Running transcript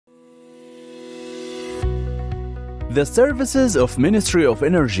The services of Ministry of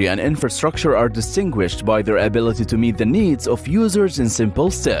Energy and Infrastructure are distinguished by their ability to meet the needs of users in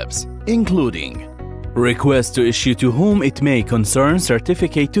simple steps, including request to issue to whom it may concern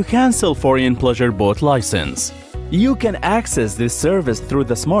certificate to cancel foreign pleasure boat license. You can access this service through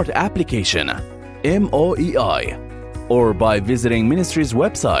the smart application MOEI or by visiting Ministry's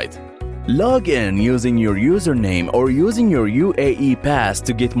website. Log in using your username or using your UAE pass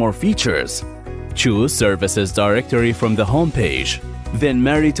to get more features. Choose Services directory from the homepage. Then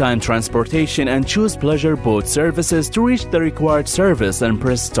Maritime Transportation and choose Pleasure Boat Services to reach the required service and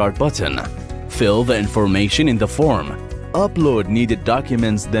press Start button. Fill the information in the form. Upload needed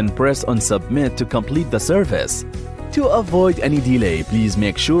documents, then press on Submit to complete the service. To avoid any delay, please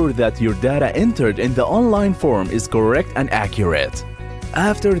make sure that your data entered in the online form is correct and accurate.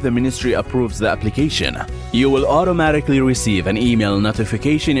 After the Ministry approves the application, you will automatically receive an email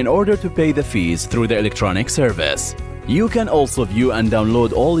notification in order to pay the fees through the electronic service. You can also view and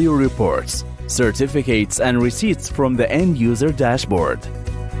download all your reports, certificates, and receipts from the end-user dashboard.